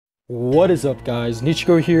What is up, guys?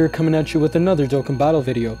 Nichiko here, coming at you with another Dokkan Battle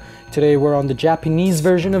video. Today we're on the Japanese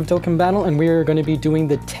version of Dokkan Battle, and we are going to be doing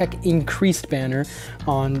the tech increased banner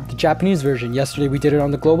on the Japanese version. Yesterday we did it on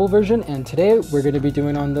the global version, and today we're going to be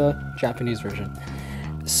doing on the Japanese version.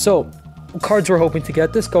 So, cards we're hoping to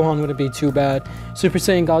get. This Gohan wouldn't be too bad. Super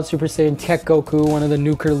Saiyan God, Super Saiyan Tech Goku, one of the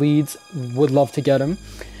nuker leads, would love to get him.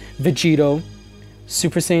 Vegito,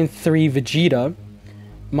 Super Saiyan 3 Vegeta,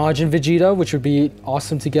 Majin Vegeta, which would be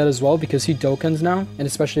awesome to get as well because he Dokkans now, and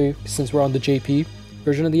especially since we're on the JP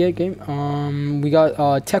version of the 8 game. We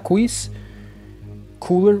got Tech Whis,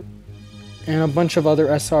 Cooler, and a bunch of other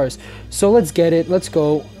SRs. So let's get it. Let's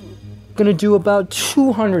go. Gonna do about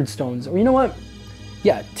 200 stones. Or you know what?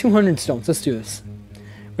 Yeah, 200 stones. Let's do this.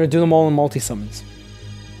 We're gonna do them all in multi-summons.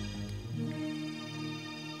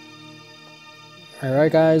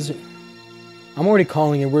 Alright, guys. I'm already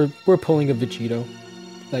calling it. We're pulling a Vegito.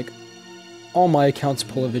 Like, all my accounts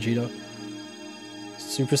pull a Vegito.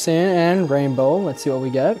 Super Saiyan and Rainbow. Let's see what we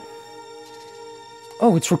get.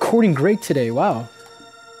 Oh, it's recording great today. Wow.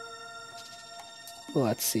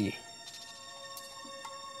 Let's see.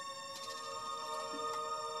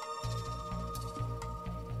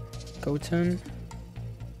 Goten.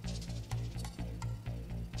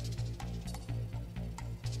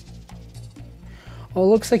 Oh, it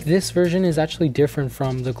looks like this version is actually different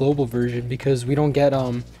from the global version because we don't get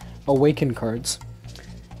awakened cards.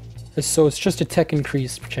 So it's just a tech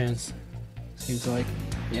increase chance. Seems like.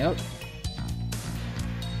 Yep.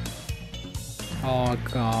 Oh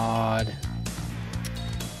god.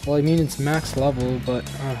 Well, I mean it's max level, but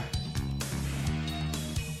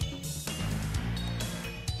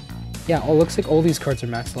yeah, oh, looks like all these cards are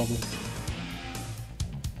max level.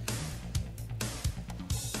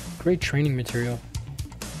 Great training material.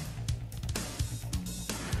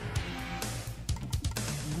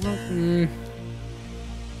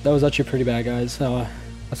 That was actually pretty bad, guys.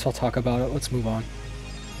 Let's all talk about it. Let's move on.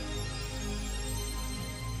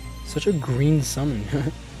 Such a green summon.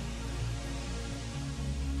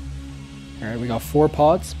 Alright, we got 4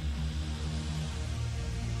 pods.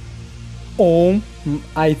 Oh,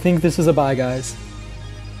 I think this is a buy, guys.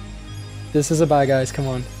 This is a buy, guys. Come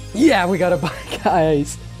on. Yeah, we got a buy,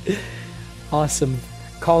 guys. Awesome.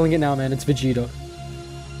 Calling it now, man. It's Vegito.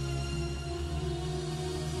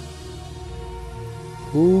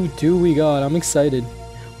 Who do we got? I'm excited.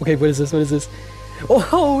 Okay, what is this? What is this?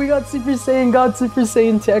 Oh, we got Super Saiyan God, Super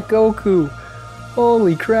Saiyan Tech Goku.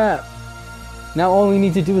 Holy crap. Now all we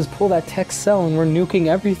need to do is pull that Tech Cell and we're nuking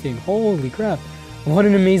everything. Holy crap. What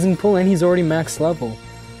an amazing pull, and he's already max level.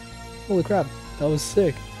 Holy crap. That was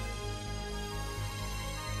sick.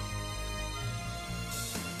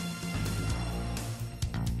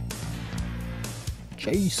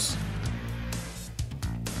 Chase.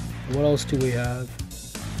 What else do we have?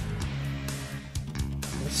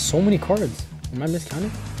 So many cards. Am I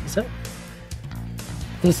miscounting? Is that?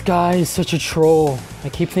 This guy is such a troll. I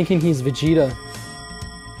keep thinking he's Vegeta.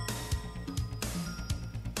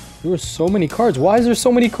 There were so many cards. Why is there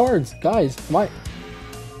so many cards? Guys, what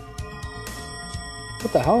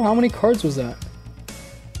the hell? How many cards was that?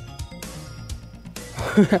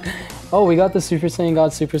 Oh, we got the Super Saiyan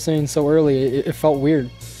God, Super Saiyan so early. It felt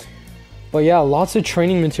weird. But yeah, lots of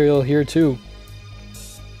training material here too.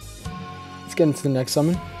 Let's get into the next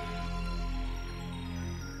summon.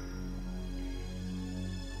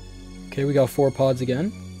 Okay, we got 4 pods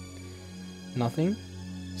again. Nothing.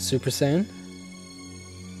 Super Saiyan.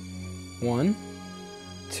 1,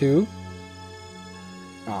 2.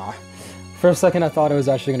 Ah. For a second I thought it was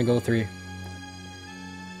actually gonna go 3.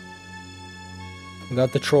 We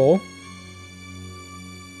got the Troll.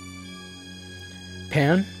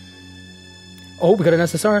 Pan. Oh, we got an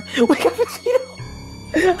SSR. We got Vegito.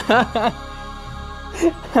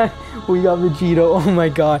 We got Vegito. Oh my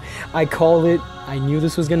god. I called it. I knew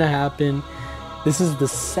this was gonna happen. This is the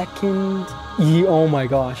second. Oh my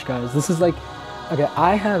gosh, guys. This is like. Okay,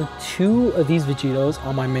 I have 2 of these Vegitos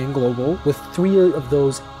on my main global with 3 of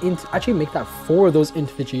those. Actually, make that 4 of those Int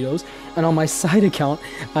Vegitos. And on my side account,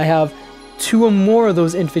 I have 2 or more of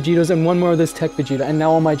those Int Vegitos and 1 more of this Tech Vegeta. And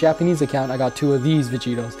now on my Japanese account, I got 2 of these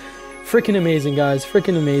Vegitos. Freaking amazing, guys.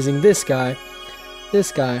 Freaking amazing. This guy.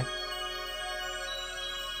 This guy.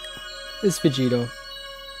 This Vegito.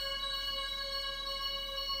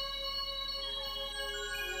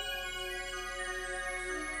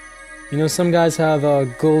 You know, some guys have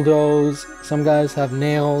guldos, some guys have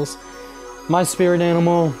nails. My spirit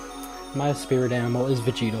animal is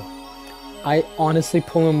Vegito. I honestly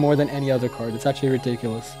pull him more than any other card. It's actually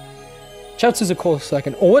ridiculous. Chaozu's a close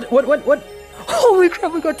second. Oh, what? Holy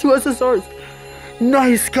crap, we got 2 SSRs.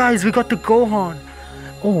 Nice, guys, we got the Gohan.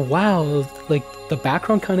 Oh wow, like the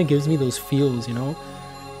background kind of gives me those feels, you know?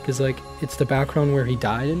 Because like it's the background where he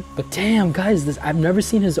died in. But damn, guys, this I've never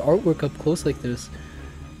seen his artwork up close like this.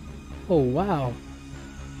 Oh wow.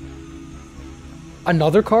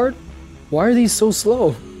 Another card? Why are these so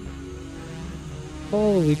slow?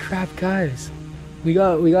 Holy crap, guys. We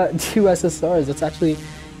got 2 SSRs.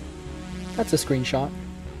 That's a screenshot.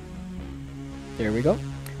 There we go.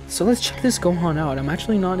 So let's check this Gohan out. I'm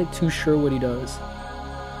actually not too sure what he does.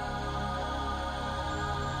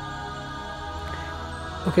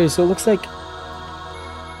 Okay, so it looks like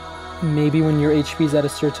maybe when your HP is at a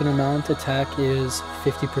certain amount, attack is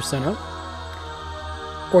 50% up.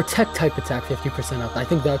 Or tech type attack 50% up. I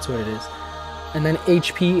think that's what it is. And then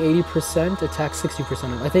HP 80%, attack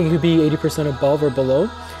 60% up. I think it could be 80% above or below.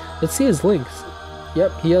 Let's see his links.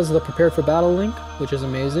 Yep, he has the Prepare for Battle link, which is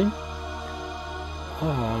amazing.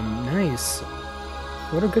 Oh, nice.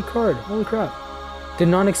 What a good card. Holy crap. Did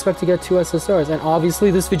not expect to get 2 SSRs. And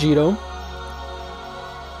obviously this Vegito.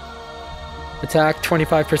 Attack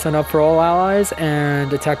 25% up for all allies,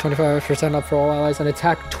 and attack 25% up for all allies, and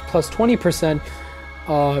attack plus 20%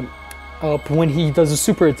 up when he does a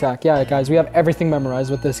super attack. Yeah, guys, we have everything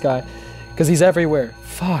memorized with this guy, because he's everywhere.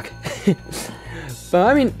 Fuck. But,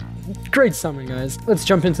 I mean, great summon, guys. Let's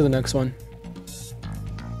jump into the next one.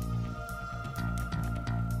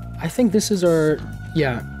 I think this is our,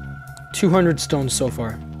 yeah, 200 stones so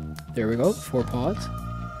far. There we go, 4 pods.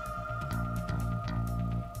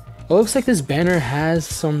 It looks like this banner has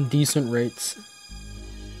some decent rates.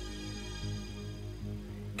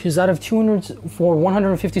 Because out of 200, for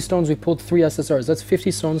 150 stones, we pulled 3 SSRs. That's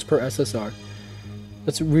 50 stones per SSR.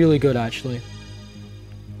 That's really good, actually.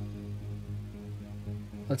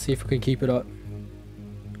 Let's see if we can keep it up.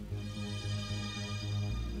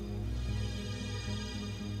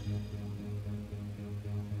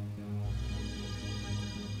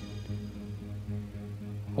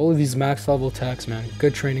 All of these max level attacks, man.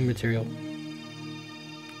 Good training material.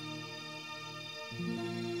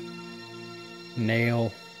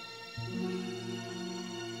 Nail.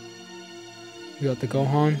 We got the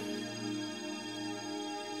Gohan.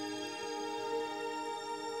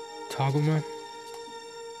 Taguma.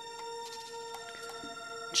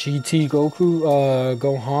 GT Goku,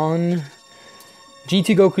 Gohan.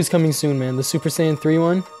 GT Goku's coming soon, man. The Super Saiyan 3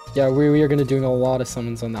 one. Yeah, we are going to be doing a lot of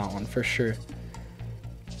summons on that one, for sure.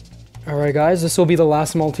 Alright guys, this will be the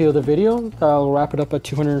last multi of the video. I'll wrap it up at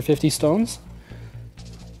 250 stones.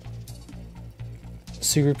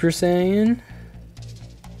 Super Saiyan.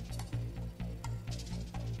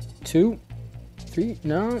 2, 3,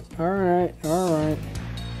 no, alright.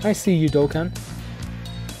 I see you, Dokkan.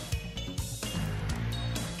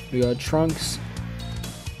 We got Trunks.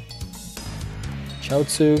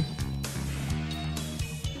 Chaozu.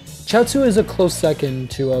 Chaozu is a close second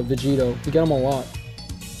to Vegito. We get him a lot.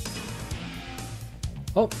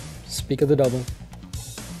 Oh, speak of the double.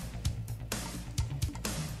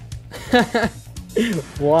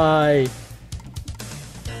 Why?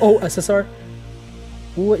 Oh, SSR?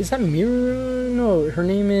 What, is that Mira? No, her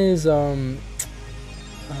name is,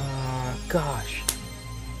 gosh.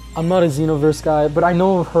 I'm not a Xenoverse guy, but I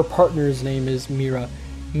know her partner's name is Mira.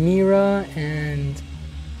 Mira and...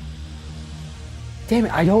 Damn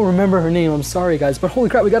it, I don't remember her name, I'm sorry guys, but holy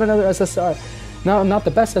crap, we got another SSR. Not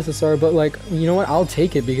the best SSR, but like, you know what, I'll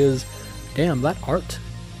take it because, damn, that art.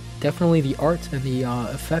 Definitely the art and the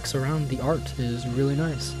effects around the art is really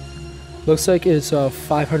nice. Looks like it's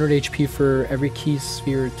 500 HP for every key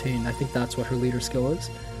sphere attained. I think that's what her leader skill is.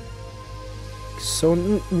 So,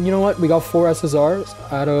 you know what, we got 4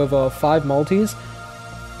 SSRs out of 5 multis.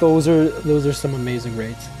 Those are some amazing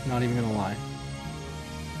rates, not even gonna lie.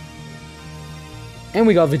 And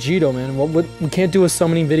we got Vegito, man. We can't do a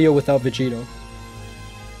summoning video without Vegito.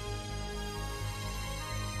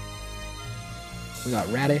 We got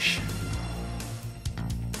Radish.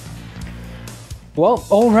 Well,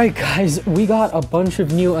 alright guys, we got a bunch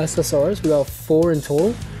of new SSRs. We got 4 in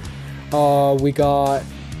total. We got...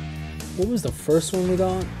 What was the first one we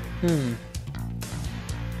got?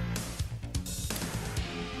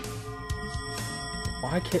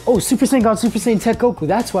 Why can't... Oh, Super Saiyan God, Super Saiyan Tech Goku.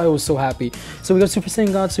 That's why I was so happy. So we got Super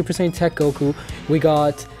Saiyan God, Super Saiyan Tech Goku. We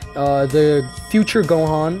got the future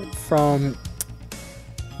Gohan from...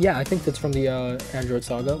 Yeah, I think that's from the Android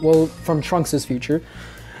Saga. Well, from Trunks' future.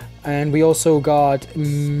 And we also got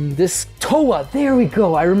this Toa. There we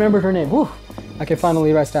go. I remembered her name. Whew. I can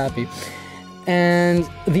finally rest happy. And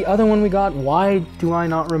the other one we got, why do I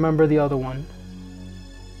not remember the other one?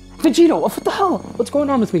 Vegito. What the hell? What's going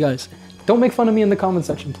on with me, guys? Don't make fun of me in the comment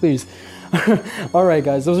section, please. Alright,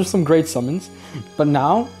 guys. Those are some great summons. But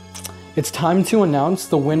now, It's time to announce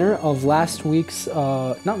the winner of last week's,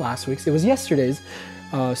 not last week's, it was yesterday's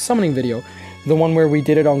summoning video. The one where we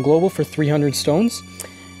did it on Global for 300 stones.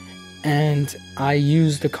 And I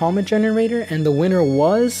used the comment generator, and the winner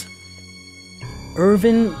was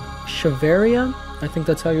Irvin Chavaria. I think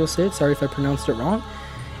that's how you'll say it. Sorry if I pronounced it wrong.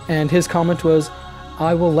 And his comment was,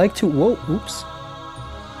 I will like to,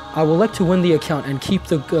 I will like to win the account and keep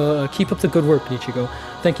up the good work, Nichigo.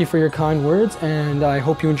 Thank you for your kind words, and I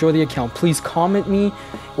hope you enjoy the account. Please comment me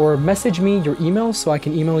or message me your email so I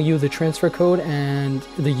can email you the transfer code and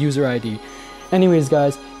the user ID. Anyways,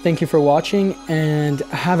 guys, thank you for watching, and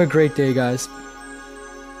have a great day, guys.